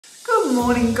Good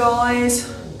morning, guys.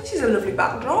 This is a lovely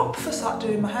backdrop for sat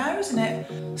doing my hair, isn't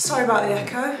it? Sorry about the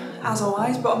echo, as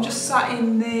always, but I'm just sat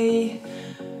in the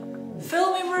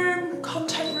filming room,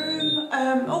 content room.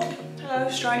 Oh, hello,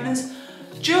 straighteners.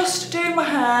 Just doing my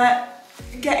hair,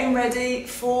 getting ready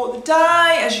for the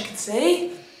day. As you can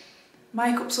see,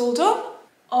 makeup's all done.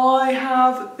 I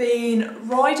have been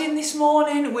riding this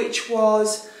morning, which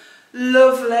was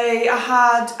lovely. I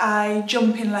had a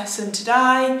jumping lesson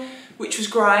today, which was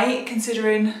great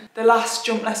considering the last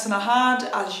jump lesson I had,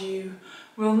 as you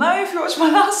will know if you watched my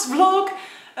last vlog.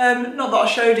 Not that I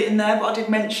showed it in there, but I did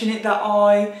mention it that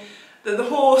the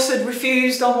horse had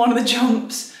refused on one of the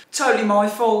jumps. Totally my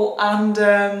fault, and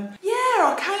yeah,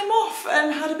 I came off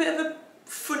and had a bit of a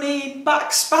funny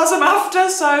back spasm after,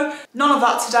 so none of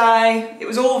that today. It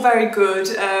was all very good.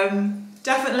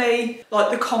 Definitely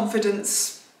like the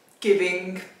confidence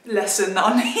giving lesson that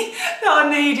I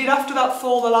needed after that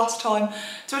fall the last time.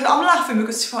 So I'm laughing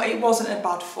because it wasn't a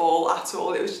bad fall at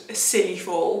all, it was a silly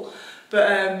fall.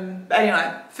 But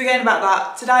anyway, forgetting about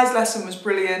that, today's lesson was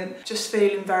brilliant. Just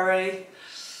feeling very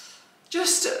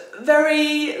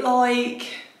like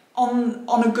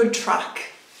on a good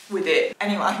track with it.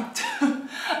 Anyway,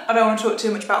 I don't want to talk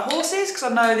too much about horses because I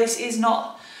know this is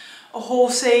not a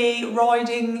horsey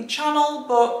riding channel,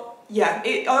 but yeah,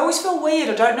 I always feel weird.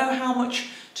 I don't know how much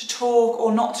to talk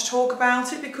or not to talk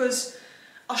about it because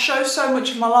I show so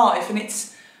much of my life, and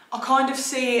I kind of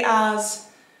see it as,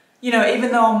 you know,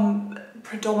 even though I'm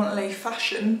predominantly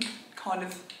fashion kind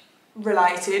of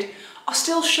related, I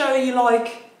still show you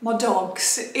like my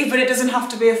dogs, but it doesn't have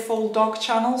to be a full dog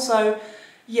channel. So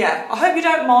yeah, I hope you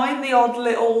don't mind the odd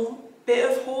little bit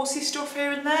of horsey stuff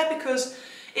here and there because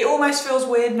it almost feels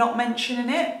weird not mentioning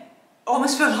it. I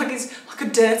almost feel like it's like a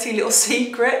dirty little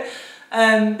secret,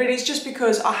 but it's just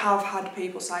because I have had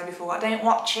people say before, I don't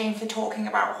watch you for talking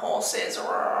about horses,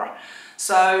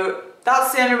 so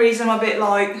that's the only reason I'm a bit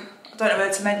like, I don't know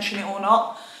whether to mention it or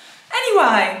not.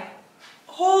 Anyway,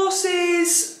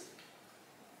 horses,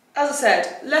 as I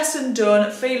said, lesson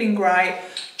done, feeling great,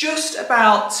 just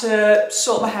about to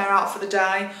sort my hair out for the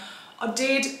day. I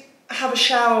did have a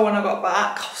shower when I got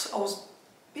back. I was a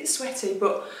bit sweaty,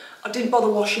 but I didn't bother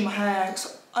washing my hair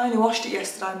because I only washed it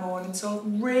yesterday morning, so I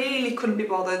really couldn't be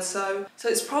bothered. So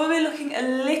it's probably looking a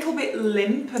little bit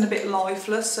limp and a bit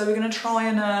lifeless, so we're going to try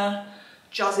and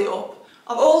jazz it up.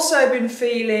 I've also been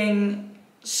feeling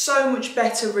so much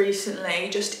better recently,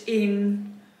 just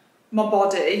in my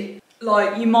body.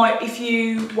 Like, you might, if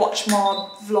you watch my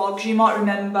vlogs, you might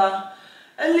remember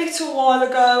a little while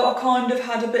ago I kind of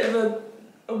had a bit of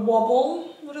a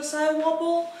wobble. Would I say a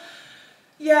wobble?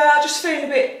 Yeah, just feeling a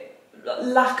bit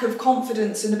lack of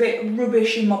confidence and a bit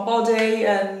rubbish in my body,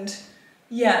 and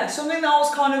yeah, something that I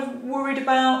was kind of worried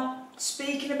about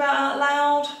speaking about out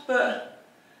loud, but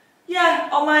yeah,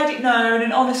 I made it known.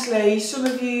 And honestly, some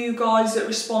of you guys that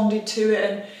responded to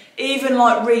it and even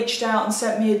like reached out and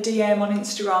sent me a DM on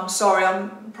Instagram, sorry,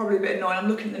 I'm probably a bit annoying, I'm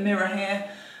looking in the mirror here,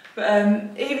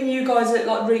 but even you guys that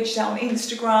like reached out on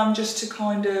Instagram just to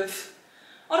kind of,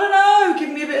 I don't know,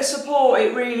 give me a bit of support,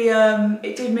 it really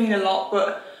it did mean a lot.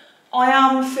 But I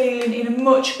am feeling in a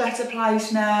much better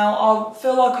place now. I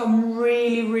feel like I'm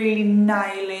really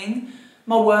nailing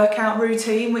my workout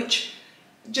routine, which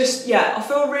just, yeah, I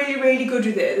feel really good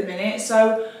with it at the minute.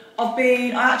 So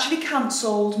I actually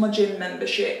cancelled my gym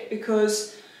membership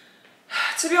because,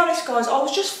 to be honest guys, I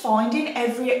was just finding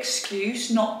every excuse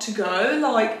not to go.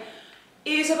 Like,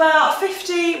 it's about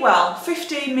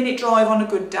 15-minute drive on a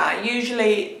good day,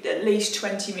 usually at least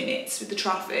 20 minutes with the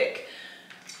traffic.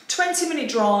 20-minute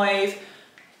drive,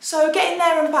 so getting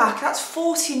there and back, that's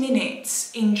 40 minutes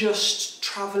in just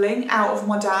travelling out of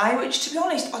my day, which, to be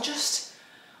honest,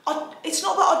 it's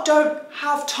not that I don't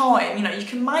have time, you know, you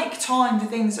can make time for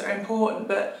things that are important,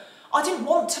 but I didn't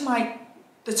want to make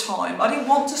the time. I didn't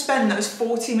want to spend those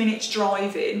 40 minutes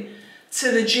driving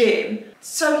to the gym.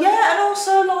 So yeah, and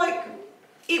also like,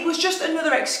 it was just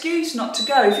another excuse not to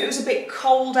go. If it was a bit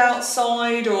cold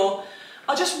outside, or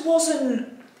I just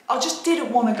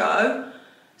didn't want to go.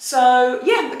 So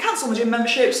yeah, I cancelled my gym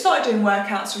membership, started doing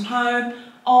workouts from home.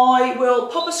 I will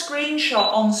pop a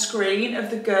screenshot on screen of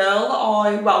the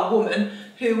woman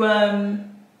who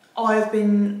I've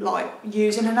been like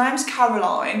using. Her name's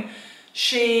Caroline.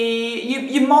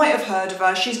 You might have heard of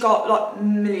her. She's got like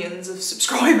millions of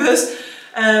subscribers.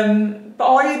 But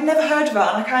I had never heard of her,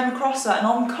 and I came across her, and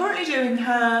I'm currently doing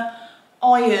her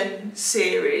iron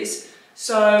series.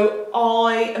 So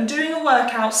I am doing a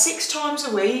workout 6 times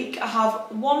a week. I have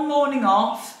one morning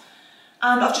off,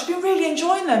 and I've just been really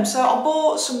enjoying them. So I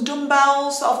bought some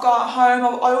dumbbells that I've got at home.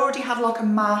 I already had like a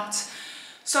mat.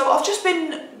 So I've just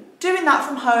been doing that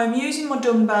from home, using my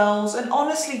dumbbells, and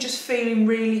honestly just feeling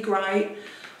really great.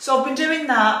 So I've been doing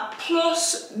that,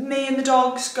 plus me and the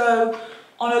dogs go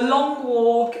on a long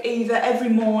walk either every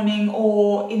morning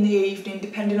or in the evening,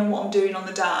 depending on what I'm doing on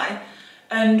the day.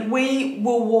 And we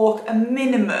will walk a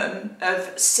minimum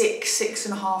of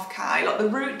 6.5k. Like the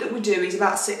route that we do is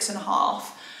about 6.5.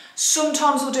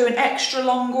 Sometimes we'll do an extra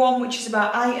long one, which is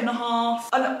about 8.5.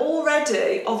 And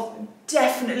already I've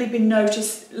definitely been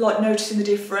noticing the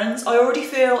difference. I already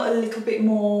feel a little bit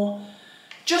more,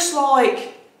 just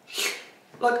like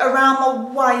around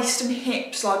my waist and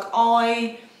hips. Like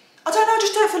I don't know, I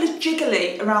just don't feel as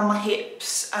jiggly around my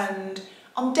hips, and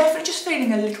I'm definitely just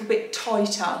feeling a little bit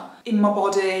tighter in my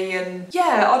body. And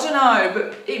yeah, I don't know,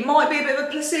 but it might be a bit of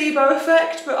a placebo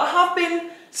effect, but I have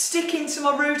been sticking to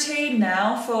my routine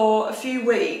now for a few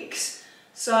weeks,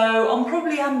 so I'm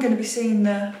probably going to be seeing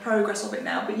the progress of it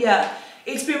now. But yeah,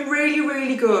 it's been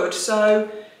really good. So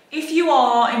if you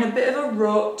are in a bit of a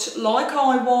rut like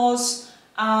I was,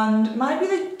 and maybe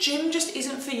the gym just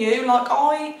isn't for you, like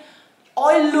I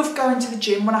love going to the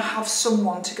gym when I have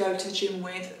someone to go to the gym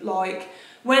with. Like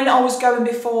when I was going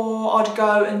before, I'd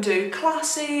go and do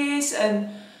classes, and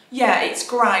yeah, it's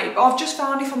great. But I've just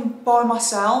found if I'm by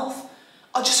myself,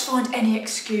 I just find any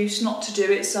excuse not to do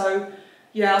it. So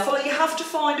yeah, I feel like you have to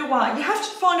find a way. You have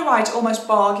to find a way to almost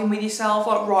bargain with yourself,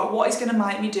 like, right, what is going to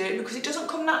make me do it? Because it doesn't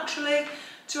come naturally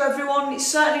to everyone. It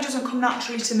certainly doesn't come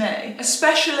naturally to me,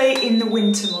 especially in the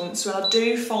winter months when I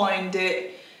do find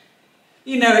it,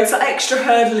 you know, it's that extra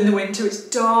hurdle in the winter. It's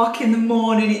dark in the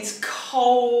morning, it's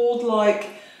cold,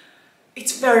 like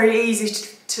it's very easy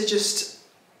to just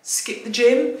skip the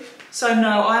gym. So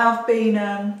no, I have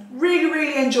been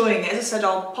really enjoying it. As I said,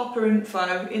 I'll pop her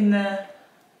info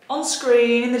on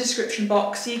screen in the description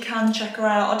box so you can check her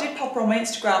out. I did pop her on my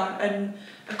Instagram, and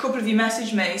a couple of you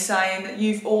messaged me saying that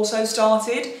you've also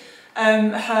started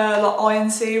her iron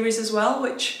series as well,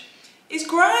 which is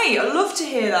great. I love to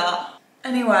hear that.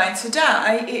 Anyway,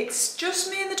 today it's just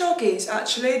me and the doggies.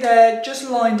 Actually, they're just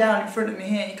lying down in front of me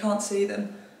here. You can't see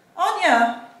them.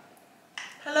 Anya,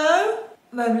 hello?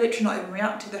 They're literally not even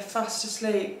reacting. They're fast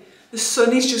asleep. The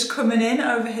sun is just coming in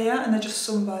over here, and they're just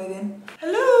sunbathing.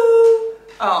 Hello?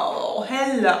 Oh,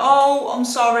 hello. Oh, I'm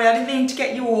sorry. I didn't mean to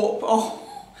get you up. Oh,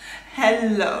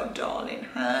 hello, darling.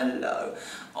 Hello.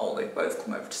 Oh, they've both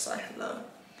come over to say hello.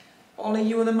 Ollie,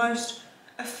 you are the most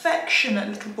affectionate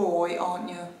little boy, aren't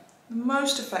you? The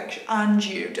most affectionate. And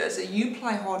you, Desi, you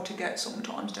play hard to get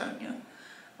sometimes, don't you?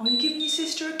 Are you giving your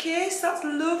sister a kiss? That's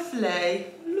lovely.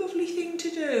 Lovely thing to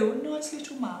do. A nice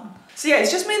little man. So yeah,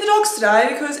 it's just me and the dogs today,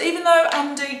 because even though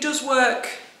Andy does work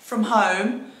from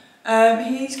home,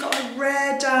 he's got a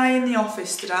rare day in the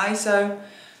office today, so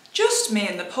just me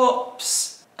and the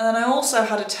pups. And then I also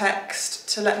had a text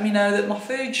to let me know that my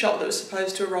food shop that was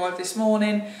supposed to arrive this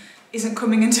morning isn't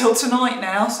coming until tonight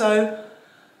now, so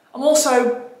I'm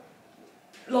also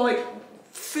like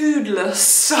foodless,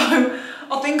 so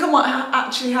I think I might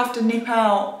actually have to nip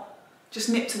out, just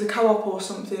nip to the co-op or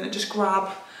something and just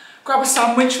grab a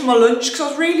sandwich for my lunch, because I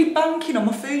was really banking on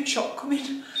my food shop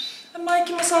coming and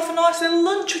making myself a nice little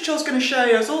lunch, which I was going to show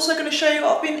you. I was also going to show you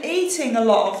what I've been eating a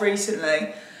lot of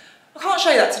recently. I can't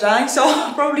show you that today, so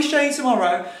I'll probably show you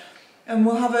tomorrow, and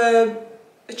we'll have a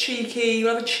cheat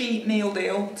meal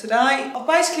deal today. I've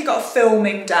basically got a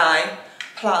filming day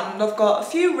planned. I've got a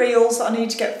few reels that I need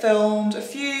to get filmed, a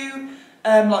few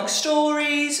like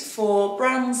stories for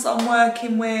brands that I'm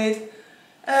working with,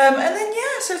 and then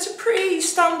yeah, so it's a pretty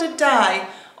standard day.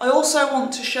 I also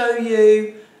want to show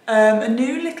you a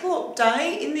new little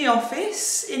update in the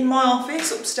office, in my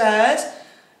office upstairs,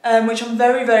 which I'm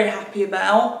very happy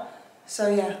about.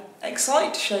 So yeah,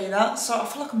 excited to show you that. So I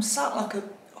feel like I'm sat like a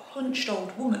hunched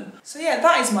old woman. So yeah,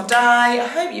 that is my day. I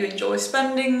hope you enjoy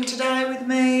spending today with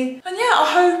me. And yeah,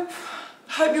 I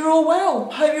hope you're all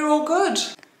well. Hope you're all good.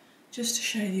 Just to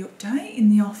show you the update in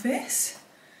the office.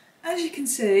 As you can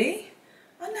see,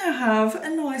 I now have a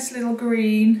nice little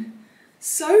green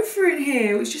sofa in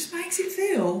here, which just makes it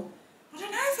feel, I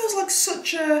don't know, it feels like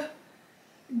such a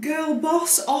girl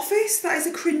boss office. That is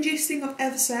the cringiest thing I've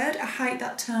ever said. I hate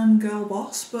that term, girl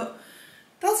boss, but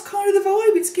that's kind of the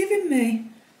vibe it's giving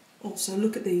me. Also,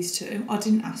 look at these two. I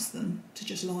didn't ask them to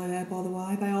just lie there, by the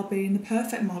way. They are being the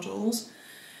perfect models.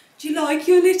 Do you like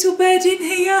your little bed in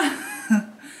here?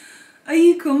 Are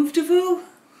you comfortable?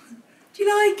 Do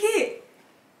you like it?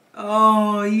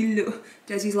 Oh, you look.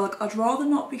 Desi's like, I'd rather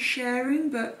not be sharing,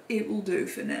 but it will do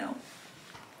for now.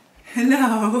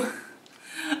 Hello.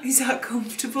 Is that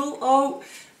comfortable? Oh,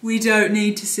 we don't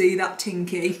need to see that,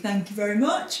 Tinky. Thank you very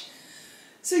much.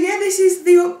 So yeah, this is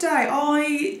the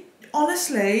update.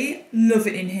 honestly love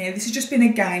it in here. This has just been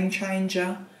a game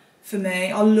changer for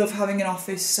me. I love having an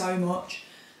office so much.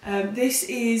 This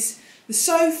is the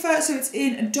sofa, so it's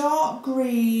in a dark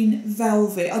green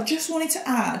velvet. I just wanted to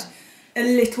add a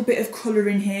little bit of colour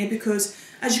in here because,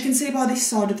 as you can see by this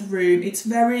side of the room, it's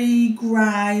very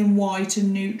grey and white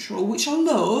and neutral, which I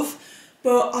love,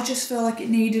 but I just feel like it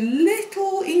needed a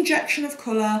little injection of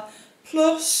colour.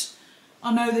 Plus,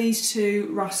 I know these two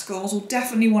rascals will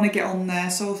definitely want to get on there,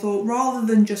 so I thought rather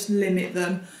than just limit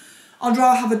them, I'd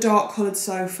rather have a dark coloured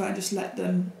sofa and just let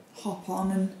them hop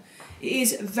on. And it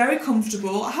is very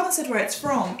comfortable. I haven't said where it's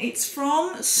from. It's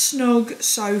from Snug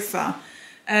Sofa.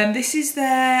 This is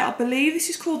their, I believe this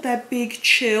is called their Big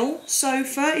Chill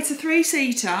sofa. It's a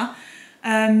 3-seater,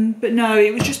 but no,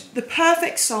 it was just the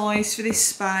perfect size for this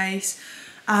space.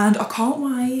 And I can't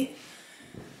wait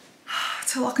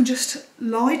till I can just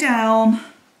lie down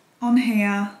on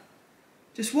here,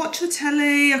 just watch the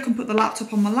telly. I can put the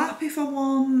laptop on my lap if I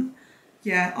want.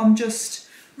 Yeah, I'm just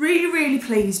really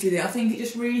pleased with it. I think it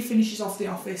just really finishes off the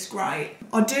office great.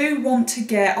 I do want to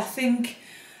get, I think,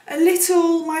 a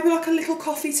little, maybe like a little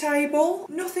coffee table.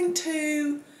 Nothing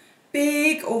too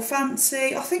big or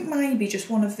fancy. I think maybe just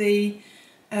one of the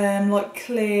like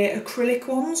clear acrylic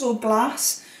ones or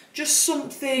glass. Just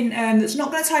something that's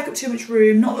not going to take up too much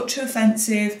room, not look too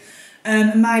offensive,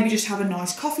 and maybe just have a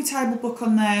nice coffee table book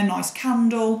on there, nice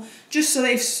candle, just so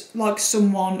that if like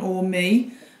someone or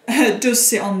me does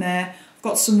sit on there, I've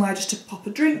got somewhere just to pop a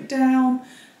drink down,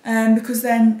 because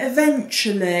then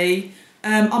eventually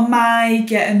I may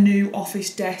get a new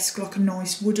office desk, like a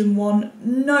nice wooden one,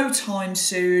 no time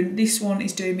soon. This one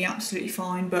is doing me absolutely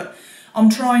fine, but I'm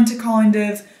trying to kind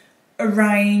of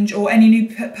arrange, or any new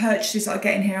purchases that I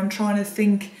get in here, I'm trying to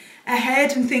think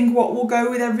ahead and think what will go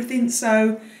with everything.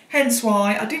 So hence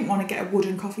why I didn't want to get a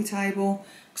wooden coffee table,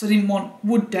 because I didn't want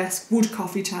wood desk, wood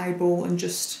coffee table, and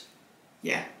just,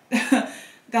 yeah.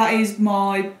 That is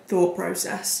my thought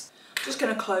process. Just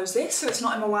going to close this so it's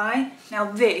not in my way.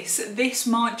 Now this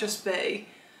might just be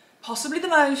possibly the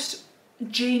most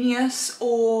genius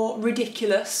or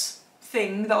ridiculous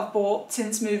thing that I've bought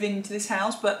since moving into this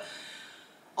house, but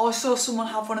I saw someone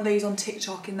have one of these on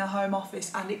TikTok in their home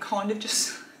office, and it kind of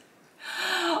just,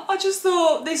 I just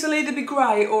thought this will either be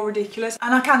great or ridiculous,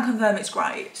 and I can confirm it's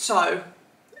great. So,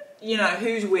 you know,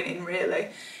 who's winning really?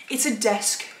 It's a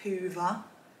desk hoover.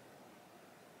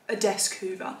 A desk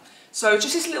hoover. So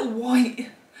just this little white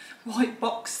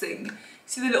box thing.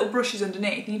 See the little brushes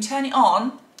underneath, and you turn it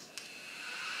on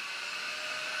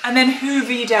and then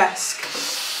hoover your desk.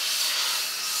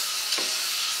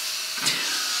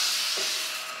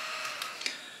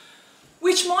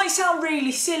 Which might sound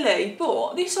really silly,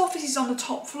 but this office is on the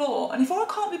top floor, and if I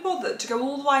can't be bothered to go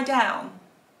all the way down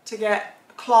to get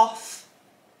cloth,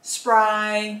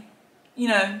 spray, you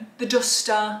know, the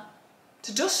duster,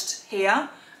 to dust here,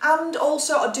 and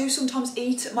also I do sometimes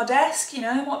eat at my desk, you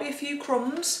know, might be a few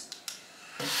crumbs.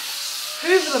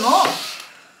 Hoover them up.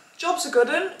 Job's a good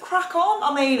one, crack on.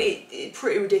 I mean, it's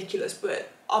pretty ridiculous,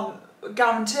 but I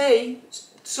guarantee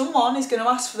someone is going to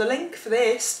ask for the link for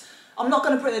this. I'm not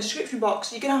going to put it in the description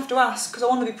box. You're going to have to ask, because I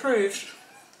want to be proved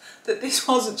that this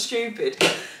wasn't stupid.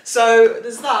 So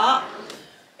there's that.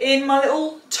 In my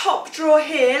little top drawer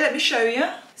here, let me show you.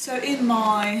 So in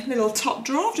my little top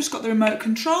drawer, I've just got the remote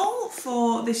control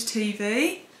for this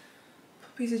TV.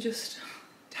 Puppies are just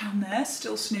down there,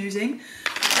 still snoozing.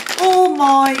 All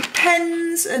my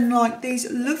pens and like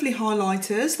these lovely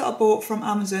highlighters that I bought from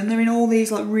Amazon. They're in all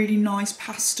these like really nice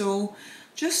pastel,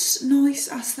 just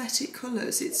nice aesthetic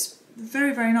colours. It's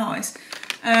very nice.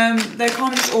 They're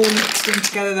kind of just all mixed in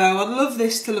together though. I'd love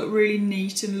this to look really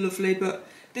neat and lovely, but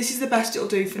this is the best it'll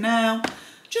do for now.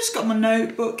 Just got my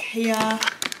notebook here.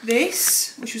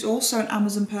 This, which was also an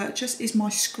Amazon purchase, is my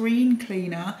screen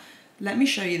cleaner. Let me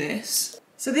show you this.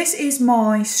 So this is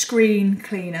my screen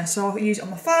cleaner. So I'll use it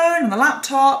on my phone, on the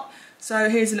laptop. So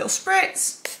here's a little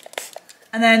spritz.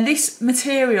 And then this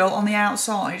material on the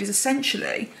outside is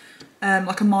essentially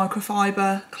like a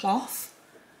microfiber cloth.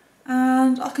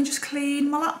 And I can just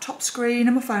clean my laptop screen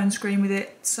and my phone screen with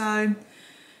it. So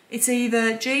it's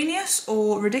either genius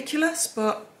or ridiculous,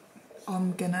 but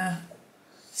I'm gonna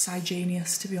say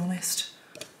genius, to be honest.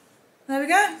 There we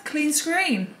go, clean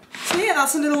screen. So yeah,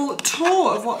 that's a little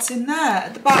tour of what's in there.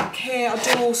 At the back here, I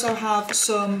do also have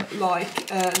some like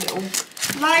little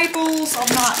labels I've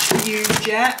not actually used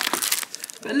yet.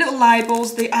 But little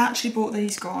labels, they actually bought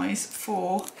these guys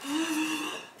for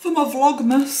my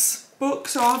Vlogmas book.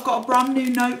 So I've got a brand new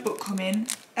notebook coming,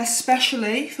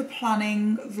 especially for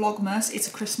planning Vlogmas. It's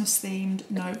a Christmas themed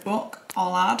notebook,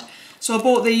 I'll add. So I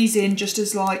bought these in just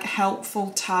as like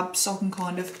helpful tabs so I can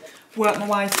kind of work my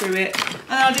way through it.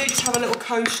 And I do just have a little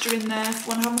coaster in there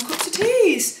for when I have my cups of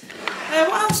teas.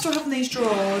 What else do I have in these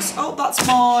drawers? Oh, that's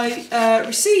my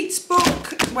receipts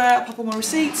book where I pop all my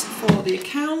receipts for the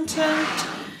accountant.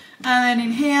 And then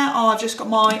in here I've just got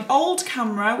my old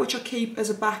camera, which I keep as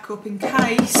a backup in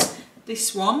case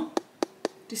this one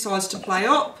decides to play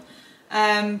up.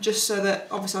 Just so that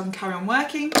obviously I can carry on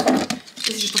working. This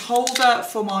is just a holder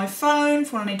for my phone,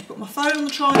 for when I need to put my phone on the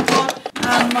tripod,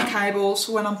 and my cables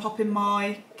for when I'm popping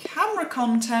my camera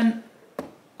content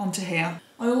onto here.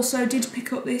 I also did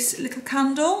pick up this little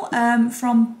candle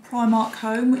from Primark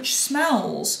Home, which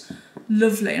smells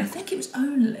lovely. And I think it was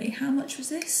only, how much was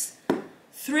this?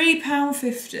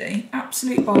 £3.50,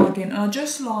 absolute bargain. And I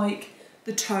just like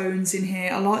the tones in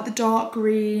here. I like the dark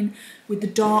green with the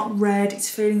dark red. It's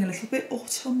feeling a little bit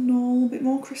autumnal, a bit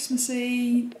more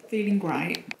Christmassy, feeling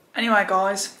great. Anyway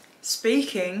guys,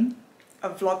 speaking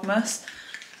of Vlogmas,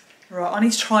 right, I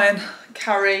need to try and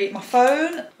carry my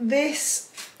phone,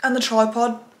 this and the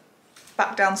tripod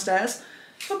back downstairs.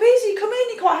 But Beezy, come in,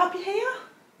 you're quite happy here?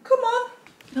 Come on.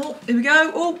 Oh, here we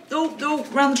go. Oh,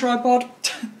 round the tripod.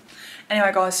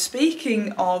 Anyway guys,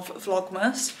 speaking of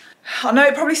Vlogmas, I know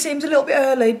it probably seems a little bit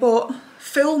early, but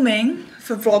filming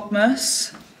for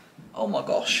Vlogmas, oh my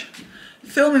gosh,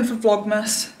 filming for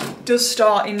Vlogmas does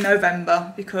start in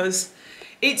November because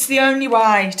it's the only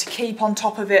way to keep on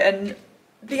top of it and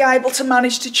be able to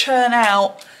manage to churn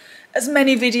out as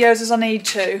many videos as I need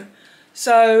to.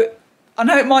 So I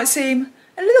know it might seem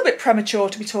a little bit premature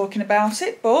to be talking about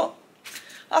it, but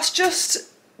that's just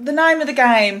the name of the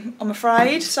game, I'm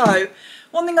afraid. So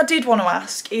one thing I did want to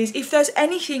ask is if there's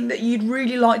anything that you'd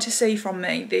really like to see from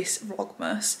me this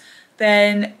Vlogmas,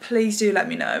 then please do let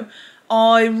me know.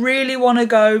 I really want to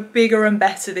go bigger and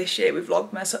better this year with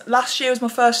Vlogmas. Last year was my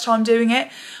first time doing it.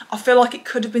 I feel like it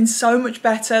could have been so much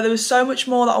better. There was so much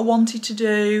more that I wanted to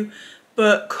do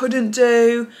but couldn't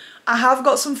do. I have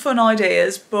got some fun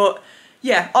ideas, but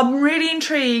yeah, I'm really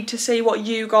intrigued to see what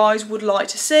you guys would like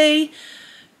to see.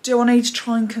 Do I need to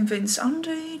try and convince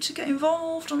Andy to get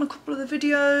involved on a couple of the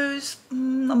videos? I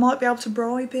might be able to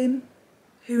bribe him.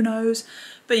 Who knows?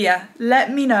 But yeah,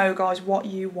 let me know, guys, what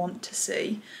you want to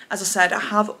see. As I said, I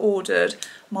have ordered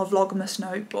my Vlogmas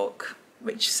notebook,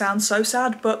 which sounds so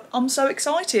sad, but I'm so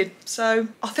excited. So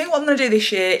I think what I'm going to do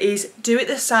this year is do it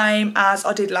the same as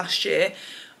I did last year,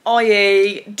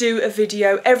 i.e. do a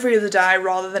video every other day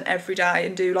rather than every day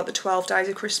and do like the 12 days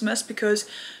of Christmas, because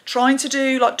trying to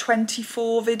do like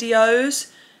 24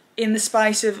 videos in the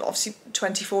space of obviously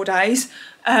 24 days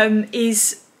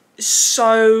is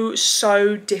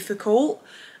so difficult,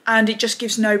 and it just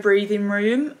gives no breathing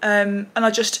room. And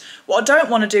what I don't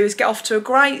want to do is get off to a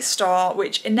great start,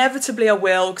 which inevitably I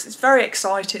will because it's very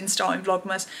exciting starting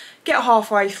Vlogmas, get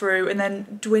halfway through and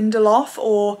then dwindle off,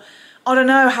 or I don't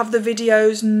know, have the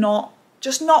videos not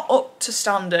up to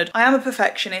standard. I am a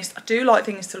perfectionist. I do like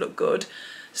things to look good.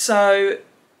 So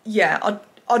yeah,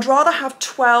 I'd rather have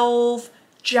 12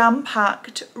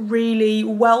 jam-packed, really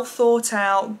well thought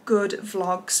out, good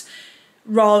vlogs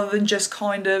rather than just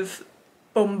kind of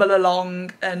bumble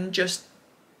along and just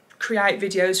create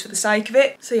videos for the sake of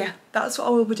it. So yeah, that's what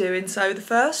I will be doing. So the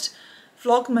first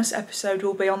Vlogmas episode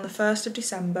will be on the 1st of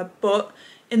December, but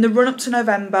in the run up to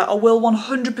November, I will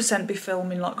 100% be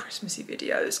filming like Christmassy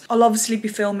videos. I'll obviously be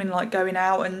filming like going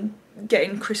out and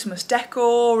getting Christmas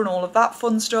decor and all of that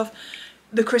fun stuff.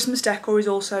 The Christmas decor is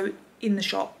also in the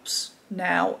shops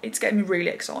now. It's getting me really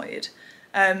excited.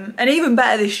 And even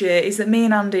better this year is that me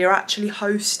and Andy are actually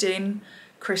hosting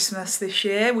Christmas this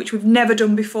year, which we've never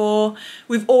done before.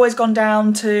 We've always gone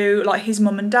down to like his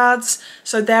mum and dad's,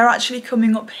 so they're actually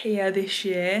coming up here this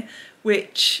year,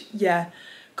 which yeah,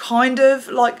 kind of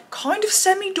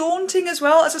semi-daunting as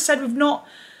well. As I said, we've not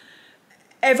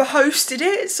ever hosted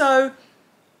it, so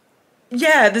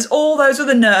yeah, there's all those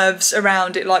other nerves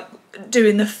around it, like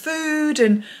doing the food,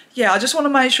 and yeah, I just want to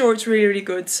make sure it's really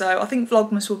good. So I think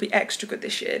Vlogmas will be extra good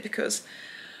this year because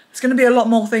there's going to be a lot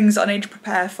more things that I need to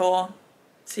prepare for.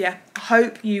 So yeah, I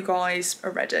hope you guys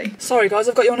are ready. Sorry guys,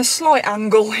 I've got you on a slight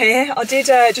angle here. I did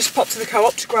just pop to the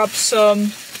co-op to grab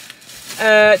some,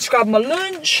 to grab my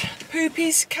lunch. The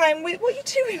poopies came with, what are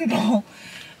you doing, Paul?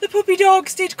 The puppy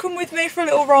dogs did come with me for a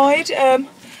little ride.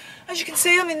 As you can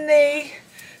see, I'm in the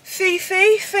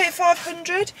Fifi Fit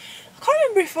 500. I can't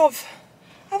remember if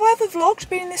have I ever vlogged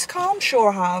being in this car? I'm sure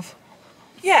I have.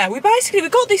 Yeah, we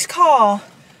got this car,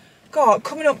 God,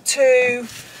 coming up to,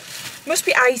 must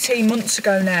be 18 months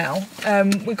ago now.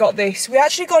 We got this. We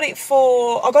actually got it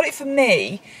I got it for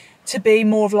me to be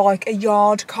more of like a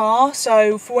yard car.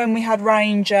 So for when we had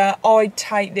Ranger, I'd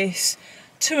take this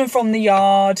to and from the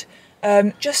yard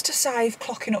just to save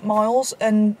clocking up miles.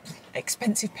 And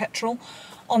expensive petrol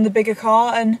on the bigger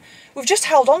car, and we've just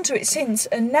held on to it since.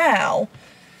 And now,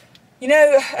 you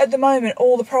know, at the moment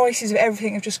all the prices of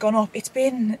everything have just gone up.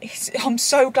 I'm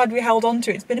so glad we held on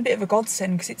to it. It's been a bit of a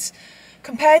godsend, because it's,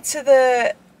 compared to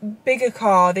the bigger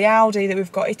car, the Audi that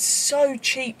we've got, it's so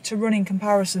cheap to run in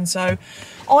comparison. So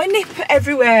I nip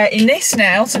everywhere in this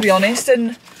now, to be honest,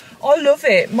 and I love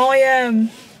it. My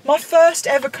first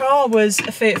ever car was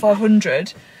a Fiat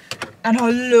 500, and I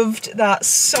loved that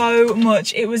so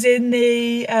much. It was in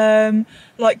the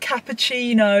like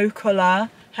cappuccino colour.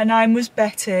 Her name was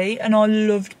Betty, and I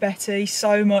loved Betty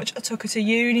so much. I took her to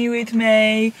uni with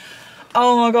me.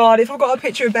 Oh my god, if I've got a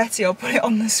picture of Betty, I'll put it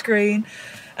on the screen.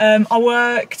 I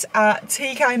worked at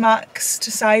TK Maxx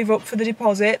to save up for the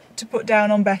deposit to put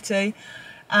down on Betty,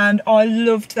 and I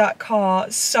loved that car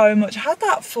so much. I had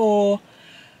that for,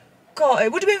 God,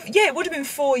 it would have been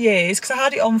 4 years, because I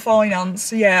had it on finance.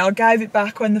 So yeah, I gave it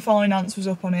back when the finance was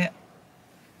up on it.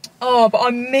 Oh, but I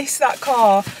miss that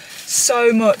car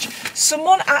so much.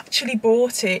 Someone actually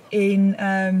bought it in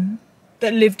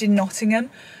that lived in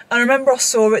Nottingham. I remember I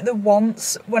saw it the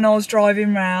once when I was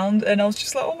driving round, and I was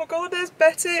just like, oh my god, there's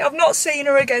Betty. I've not seen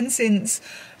her again since,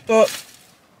 but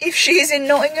if she's in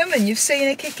Nottingham and you've seen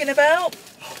her kicking about,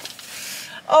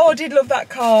 oh, I did love that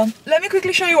car. Let me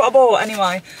quickly show you what I bought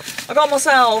anyway. I got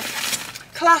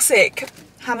myself classic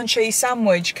ham and cheese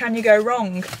sandwich. Can you go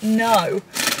wrong? No.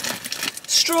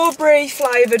 Strawberry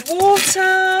flavoured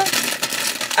water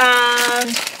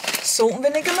and salt and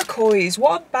vinegar McCoys.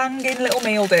 What a banging little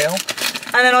meal deal.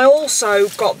 And then I also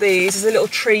got these as a little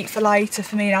treat for later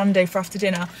for me and Andy for after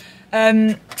dinner.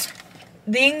 The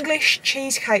English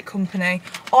Cheesecake Company.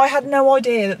 I had no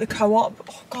idea that the Co-op,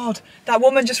 oh god, that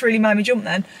woman just really made me jump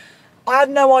then. I had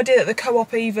no idea that the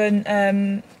Co-op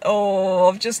even, oh,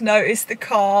 I've just noticed the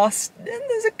car, and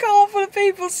there's a car full of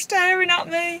people staring at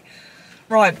me.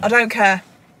 Right, I don't care.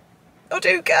 I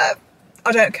do care.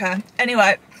 I don't care.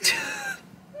 Anyway.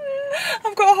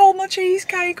 I've got to hold my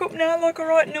cheesecake up now like a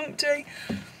right numpty.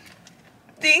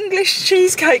 The English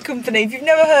Cheesecake Company, if you've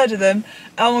never heard of them,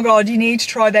 oh my god, you need to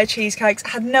try their cheesecakes. I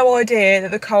had no idea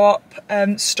that the Co-op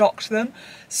stocked them.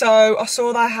 So I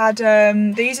saw they had,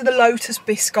 these are the Lotus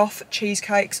Biscoff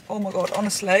cheesecakes. Oh my god,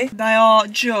 honestly, they are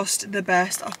just the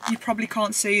best. You probably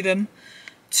can't see them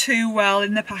too well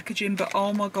in the packaging, but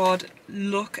oh my god,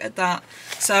 look at that.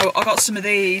 So I got some of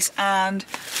these and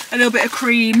a little bit of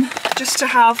cream just to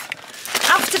have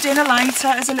after dinner later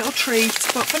as a little treat.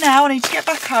 But for now I need to get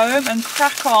back home and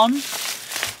crack on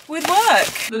with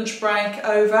work. Lunch break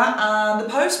over and the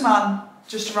postman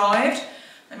just arrived.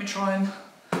 Let me try and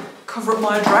cover up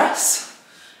my address.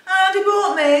 And he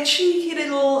bought me a cheeky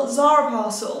little Zara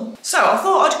parcel. So I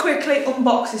thought I'd quickly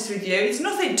unbox this with you. It's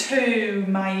nothing too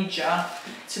major,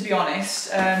 to be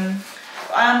honest. But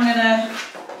I am gonna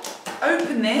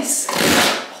open this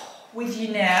with you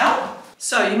now.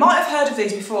 So you might have heard of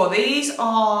these before. These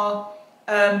are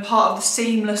part of the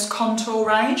Seamless Contour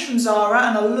range from Zara,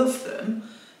 and I love them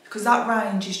because that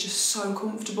range is just so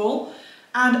comfortable.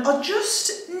 And I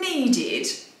just needed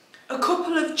a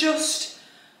couple of just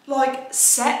like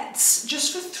sets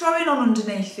just for throwing on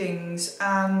underneath things.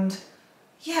 And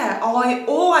yeah, I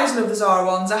always love the Zara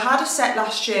ones. I had a set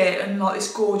last year in like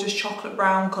this gorgeous chocolate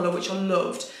brown colour, which I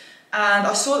loved, and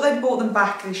I saw they brought them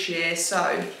back this year,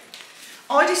 so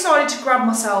I decided to grab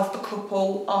myself a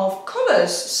couple of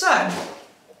colours. So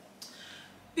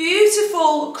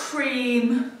beautiful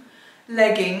cream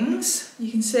leggings,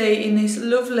 you can see in this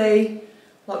lovely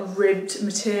like ribbed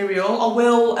material. I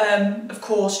will of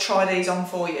course try these on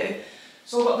for you.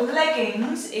 So I've got the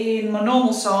leggings in my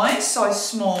normal size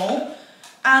small,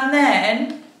 and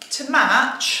then to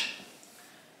match,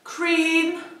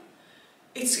 cream.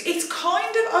 It's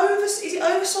kind of is it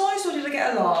oversized, or did I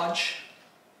get a large?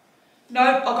 No,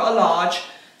 I got a large.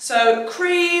 So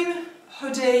cream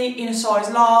hoodie in a size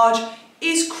large,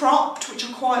 is cropped, which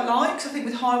I quite like, because I think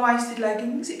with high-waisted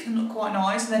leggings it can look quite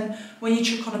nice, and then when you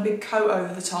chuck on a big coat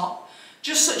over the top,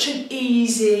 just such an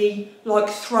easy like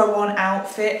throw-on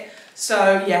outfit.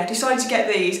 So yeah, decided to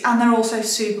get these, and they're also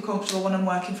super comfortable when I'm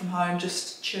working from home,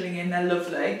 just chilling in. They're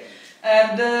lovely.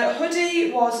 The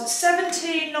hoodie was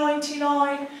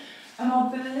 £17.99, and I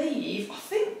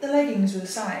think the leggings were the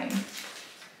same.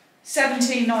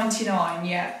 £17.99,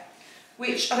 yeah,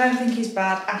 which I don't think is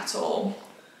bad at all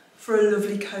for a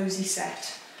lovely cosy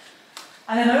set.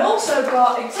 And then I also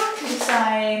got exactly the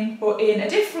same, but in a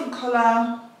different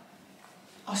colour.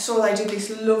 I saw they did this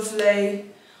lovely,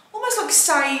 almost like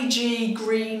sagey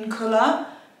green colour,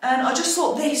 and I just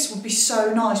thought this would be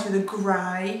so nice with a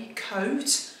grey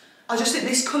coat. I just think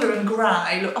this colour and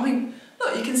grey, look, I mean,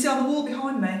 look, you can see on the wall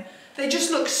behind me, they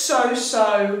just look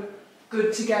so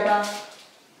good together.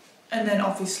 And then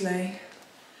obviously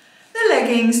the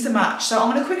leggings to match. So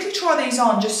I'm going to quickly try these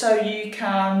on just so you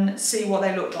can see what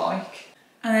they look like.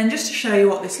 And then just to show you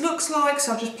what this looks like,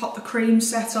 so I've just popped the cream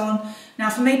set on.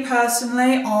 Now for me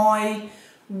personally, I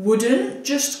wouldn't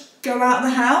just go out of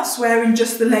the house wearing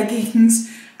just the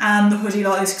leggings and the hoodie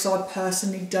like this, because I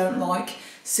personally don't like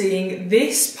seeing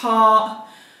this part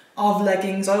of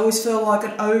leggings. I always feel like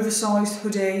an oversized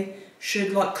hoodie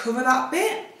should like cover that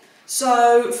bit.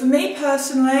 So for me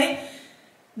personally,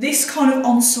 this kind of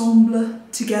ensemble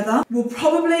together will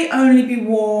probably only be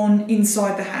worn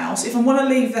inside the house. If I want to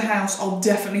leave the house, I'll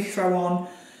definitely throw on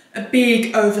a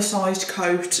big oversized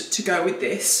coat to go with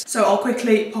this. So I'll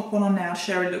quickly pop one on now to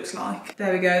show what it looks like.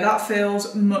 There we go, that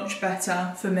feels much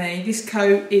better for me. This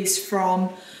coat is from,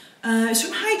 it's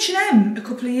from H&M a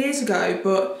couple of years ago,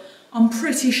 but I'm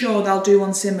pretty sure they'll do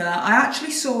one similar. I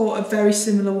actually saw a very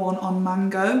similar one on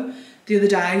Mango the other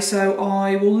day, so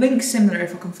I will link similar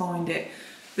if I can find it.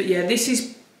 But yeah, this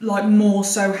is like more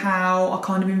so how I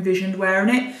kind of envisioned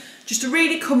wearing it. Just a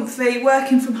really comfy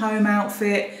working from home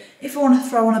outfit. If I want to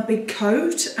throw on a big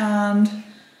coat and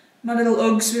my little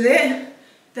Uggs with it,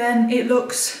 then it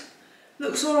looks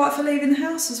all right for leaving the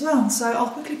house as well. So I'll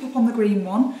quickly pop on the green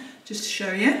one just to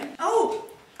show you. Oh,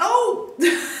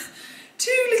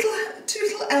 two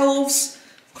little elves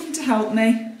have come to help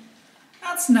me.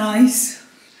 That's nice.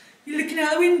 You're looking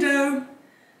out the window.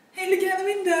 Hey, looking out the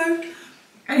window.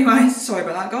 Anyway, sorry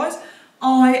about that, guys.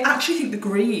 I actually think the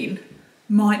green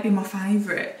might be my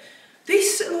favourite.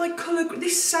 This like colour,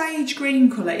 this sage green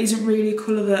colour isn't really a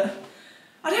colour that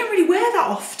I don't really wear that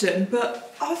often,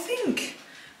 but I think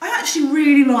I actually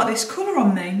really like this colour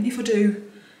on me, if I do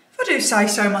say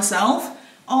so myself.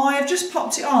 I have just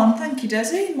popped it on, thank you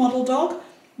Desi, model dog,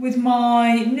 with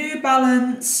my New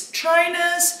Balance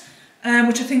trainers,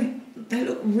 which I think they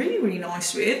look really, really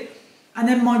nice with. And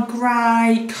then my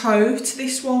grey coat,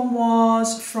 this one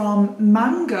was from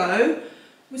Mango,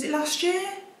 was it last year?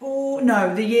 Or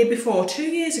no, the year before, 2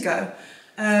 years ago.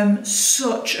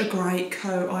 Such a great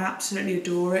coat, I absolutely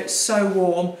adore it, so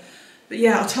warm. But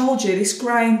yeah, I told you, this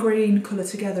grey and green colour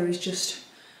together is just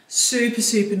super,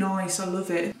 super nice, I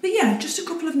love it. But yeah, just a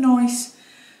couple of nice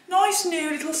new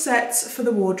little sets for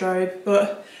the wardrobe.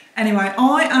 But anyway,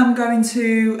 I am going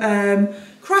to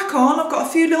crack on. I've got a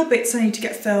few little bits I need to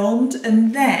get filmed,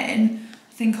 and then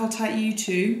I think I'll take you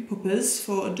to Puppers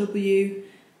for a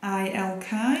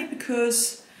WALK,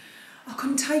 because I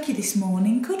couldn't take you this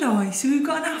morning, could I? So we've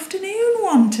got an afternoon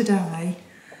one today.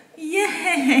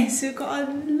 Yes, we've got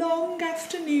a long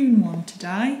afternoon one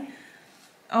today.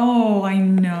 Oh, I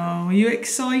know. Are you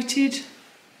excited?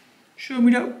 Show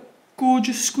me that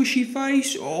gorgeous squishy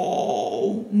face.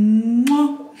 Oh,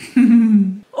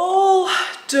 mwah. All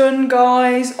done,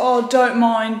 guys. Oh, don't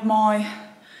mind my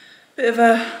bit of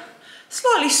a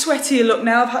slightly sweatier look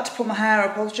now. I've had to put my hair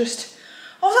up. I was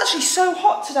actually so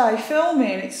hot today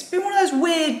filming. It's been one of those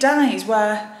weird days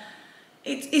where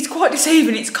it's quite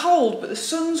deceiving. It's cold, but the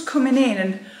sun's coming in,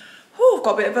 and I've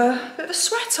got a bit of a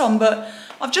sweat on. But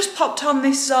I've just popped on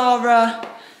this Zara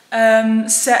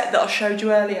set that I showed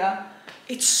you earlier.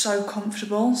 It's so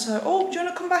comfortable. So, oh, do you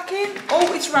want to come back in?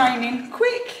 Oh, it's raining.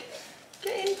 Quick,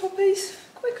 get in, puppies.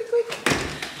 Quick.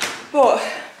 But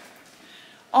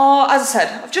as I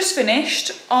said, I've just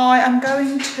finished. I am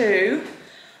going to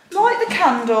light the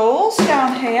candles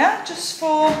down here just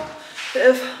for a bit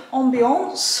of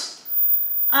ambiance,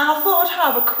 and I thought I'd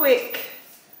have a quick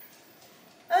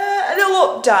a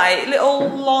little update, little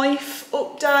life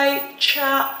update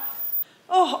chat.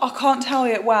 Oh, I can't tell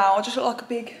you, wow, I just look like a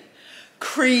big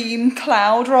cream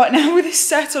cloud right now with this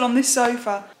set on this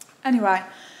sofa. Anyway, I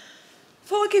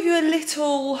thought I'd give you a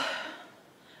little,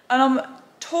 and I'm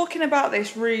talking about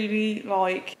this really,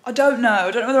 like, I don't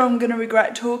know whether I'm going to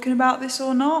regret talking about this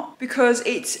or not, because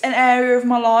it's an area of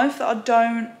my life that I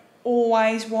don't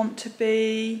always want to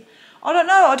be, I don't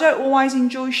know, I don't always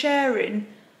enjoy sharing.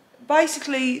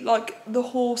 Basically, like, the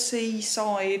horsey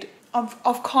side,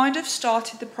 I've kind of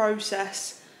started the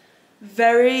process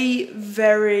very,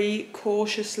 very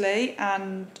cautiously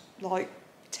and like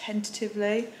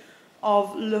tentatively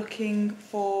of looking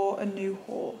for a new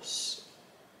horse,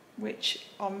 which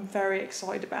I'm very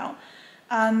excited about.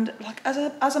 And like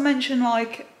as I mentioned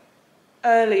like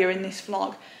earlier in this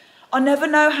vlog, I never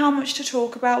know how much to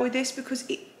talk about with this, because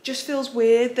it just feels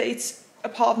weird that it's a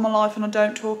part of my life and I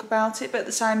don't talk about it, but at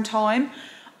the same time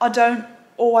I don't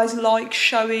always like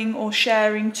showing or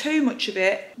sharing too much of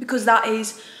it, because that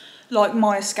is like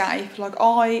my escape. Like,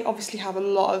 I obviously have a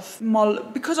lot of my,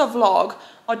 because I vlog,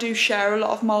 I do share a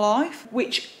lot of my life,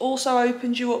 which also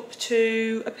opens you up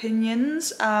to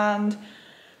opinions and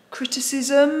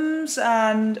criticisms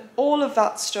and all of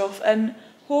that stuff. And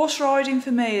horse riding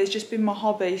for me has just been my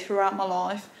hobby throughout my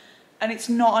life, and it's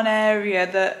not an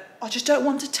area that I just don't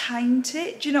want to taint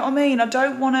it. Do you know what I mean? I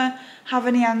don't want to have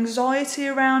any anxiety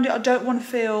around it. I don't want to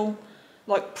feel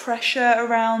like pressure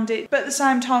around it. But at the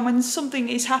same time, when something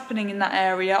is happening in that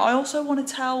area, I also want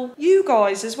to tell you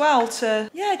guys as well to,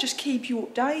 yeah, just keep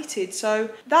you updated.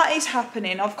 So that is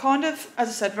happening. I've kind of, as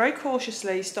I said, very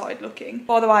cautiously started looking.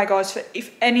 By the way, guys, for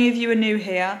if any of you are new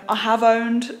here, I have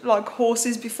owned like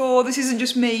horses before. This isn't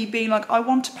just me being like, I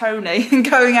want a pony and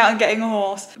going out and getting a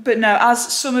horse. But no,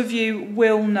 as some of you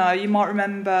will know, you might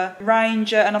remember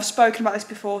Ranger, and I've spoken about this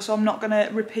before, so I'm not going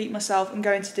to repeat myself and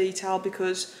go into detail,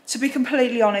 because to be completely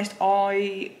honest,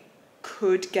 I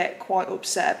could get quite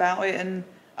upset about it, and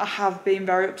I have been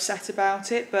very upset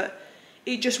about it, but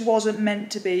it just wasn't meant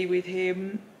to be with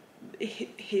him.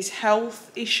 His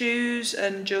health issues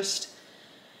and just,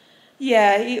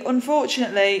 yeah,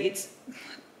 unfortunately, it's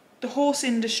the horse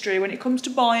industry, when it comes to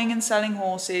buying and selling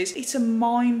horses, it's a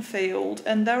minefield,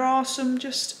 and there are some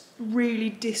just really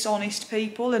dishonest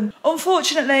people. And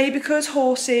unfortunately, because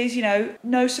horses, you know,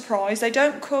 no surprise, they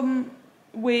don't come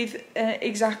with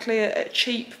exactly a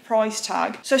cheap price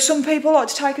tag. So some people like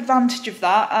to take advantage of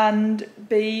that and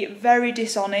be very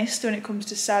dishonest when it comes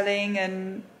to selling,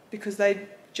 and because they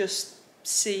just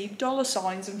see dollar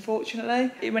signs,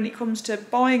 unfortunately. When it comes to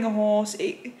buying a horse,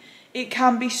 it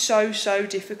can be so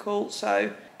difficult.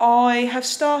 So I have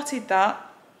started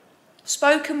that,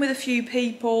 spoken with a few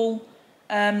people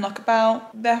like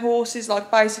about their horses.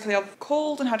 Like basically I've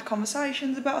called and had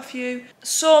conversations about a few.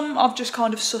 Some I've just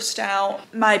kind of sussed out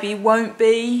maybe won't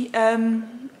be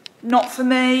not for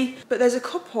me, but there's a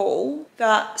couple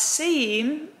that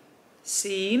seem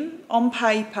on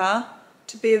paper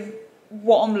to be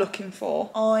what I'm looking for.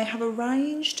 I have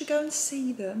arranged to go and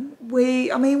see them.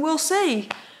 I mean, we'll see.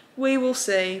 We will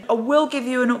see. I will give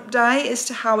you an update as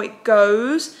to how it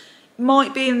goes.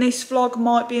 Might be in this vlog,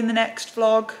 might be in the next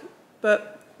vlog,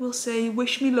 but we'll see.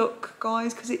 Wish me luck,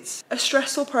 guys, because it's a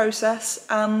stressful process,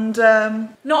 and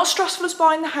not as stressful as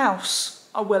buying the house,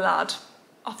 I will add.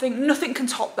 I think nothing can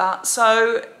top that,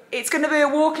 so it's going to be a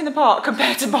walk in the park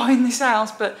compared to buying this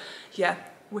house. But yeah,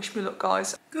 wish me luck,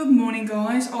 guys. Good morning,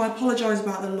 guys. I apologise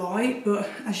about the light, but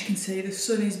as you can see, the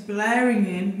sun is blaring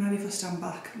in. Maybe if I stand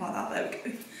back like that, there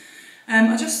we go.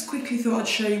 I just quickly thought I'd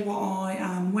show you what I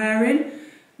am wearing.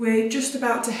 We're just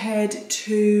about to head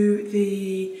to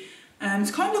the,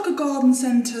 it's kind of like a garden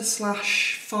centre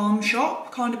slash farm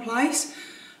shop kind of place.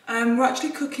 We're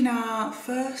actually cooking our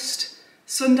first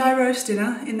Sunday roast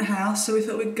dinner in the house, so we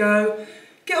thought we'd go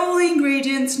get all the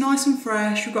ingredients nice and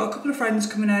fresh. We've got a couple of friends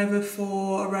coming over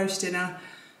for a roast dinner.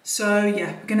 So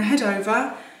yeah, we're gonna head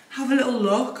over, have a little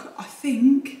look. I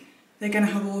think they're gonna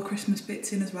have all the Christmas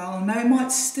bits in as well. I know it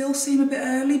might still seem a bit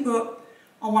early, but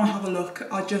I wanna have a look.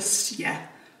 Yeah,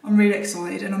 I'm really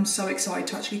excited, and I'm so excited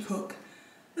to actually cook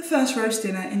the first roast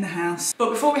dinner in the house. But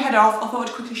before we head off, I thought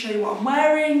I'd quickly show you what I'm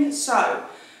wearing. So,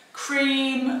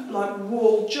 cream, like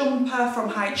wool jumper from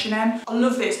H&M. I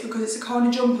love this because it's the kind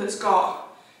of jumper that's got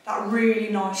that really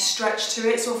nice stretch to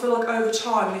it. So I feel like over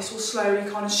time, this will slowly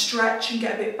kind of stretch and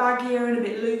get a bit baggier and a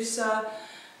bit looser.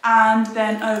 And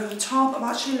then over the top, I've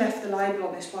actually left the label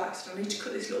on this by accident. I need to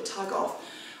cut this little tag off.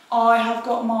 I have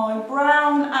got my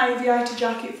brown aviator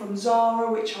jacket from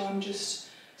Zara, which I'm just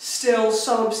still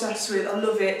so obsessed with. I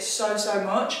love it so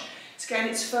much. It's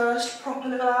getting its first proper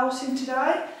little outing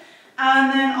today.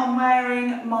 And then I'm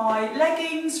wearing my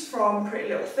leggings from Pretty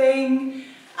Little Thing.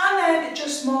 And then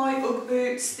just my Ugg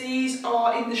boots. These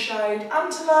are in the shade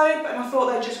Antelope, and I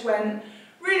thought they just went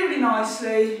really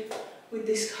nicely with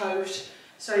this coat.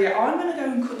 So yeah, I'm gonna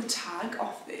go and cut the tag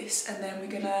off this, and then we're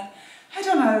gonna head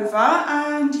on over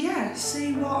and yeah,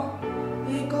 see what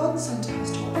the garden centre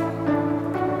has to offer.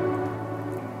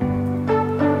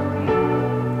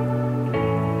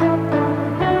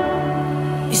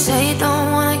 You say you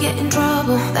don't wanna get in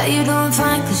trouble, that you're doing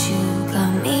fine cause you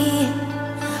got me.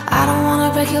 I don't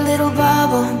wanna break your little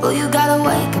bubble, but you gotta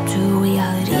wake up to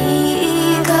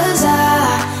reality. Cause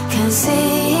I can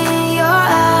see in your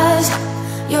eyes,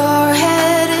 your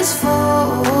head is full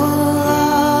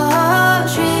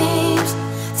of dreams.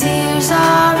 Tears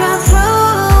aren't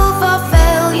proof of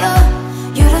failure,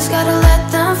 you just gotta let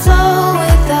them flow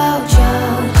without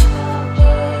judge.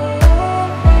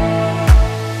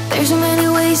 There's so many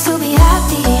ways to be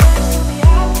happy,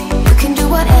 you can do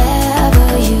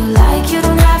whatever you like. You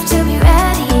don't have to be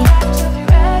ready,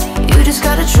 you just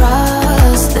gotta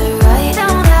trust the right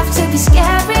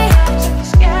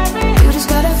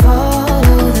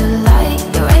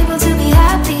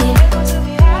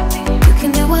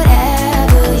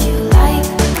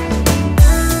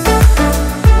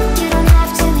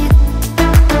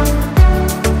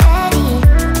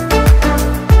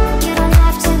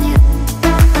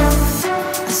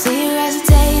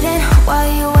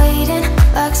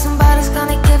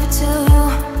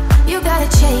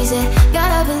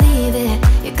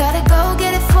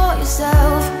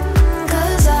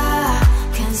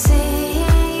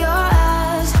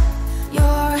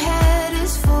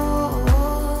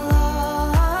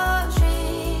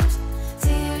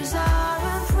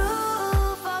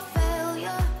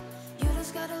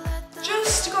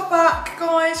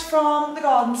guys from the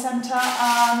garden centre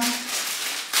and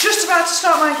just about to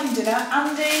start making dinner.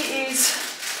 Andy is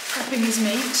prepping his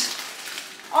meat.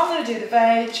 I'm going to do the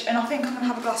veg and I think I'm going to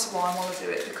have a glass of wine while I do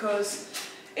it because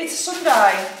it's a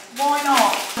Sunday, why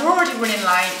not? We're already running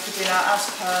late for dinner as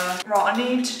per. Right, I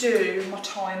need to do my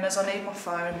timers, I need my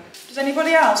phone. Does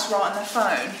anybody else write on their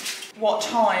phone what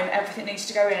time everything needs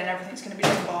to go in and everything's going to be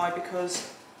done by?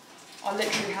 Because I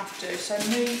literally have to. So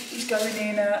meat is going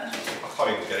in at... I can't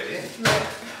even get it in.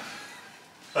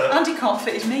 Look. Andy can't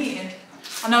fit his meat in.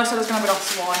 I know I said I was going to have a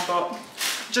glass of wine, but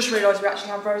I just realised we actually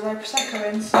have Rosé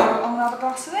Prosecco in, so I'm going to have a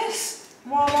glass of this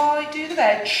while I do the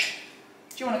veg.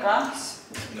 Do you want a glass?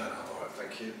 No, alright,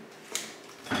 thank you.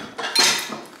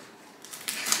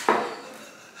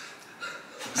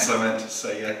 So I meant to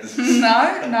say yes. No,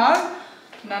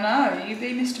 you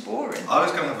be Mr. Boring. I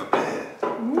was going to have a beer.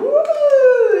 Woo!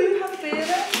 You have a beer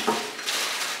then?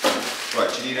 Right,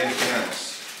 do you need anything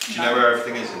else? Do you know where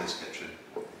everything is in this kitchen?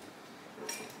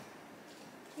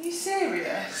 Are you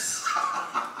serious?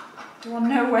 Do I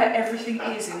know where everything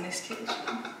is in this kitchen?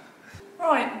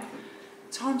 Right,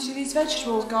 time to do these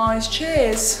vegetables, guys.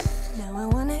 Cheers. Now I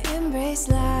wanna embrace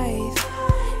life,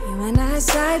 you and I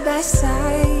side by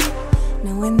side,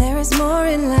 knowing there is more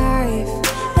in life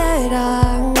that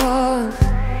I want.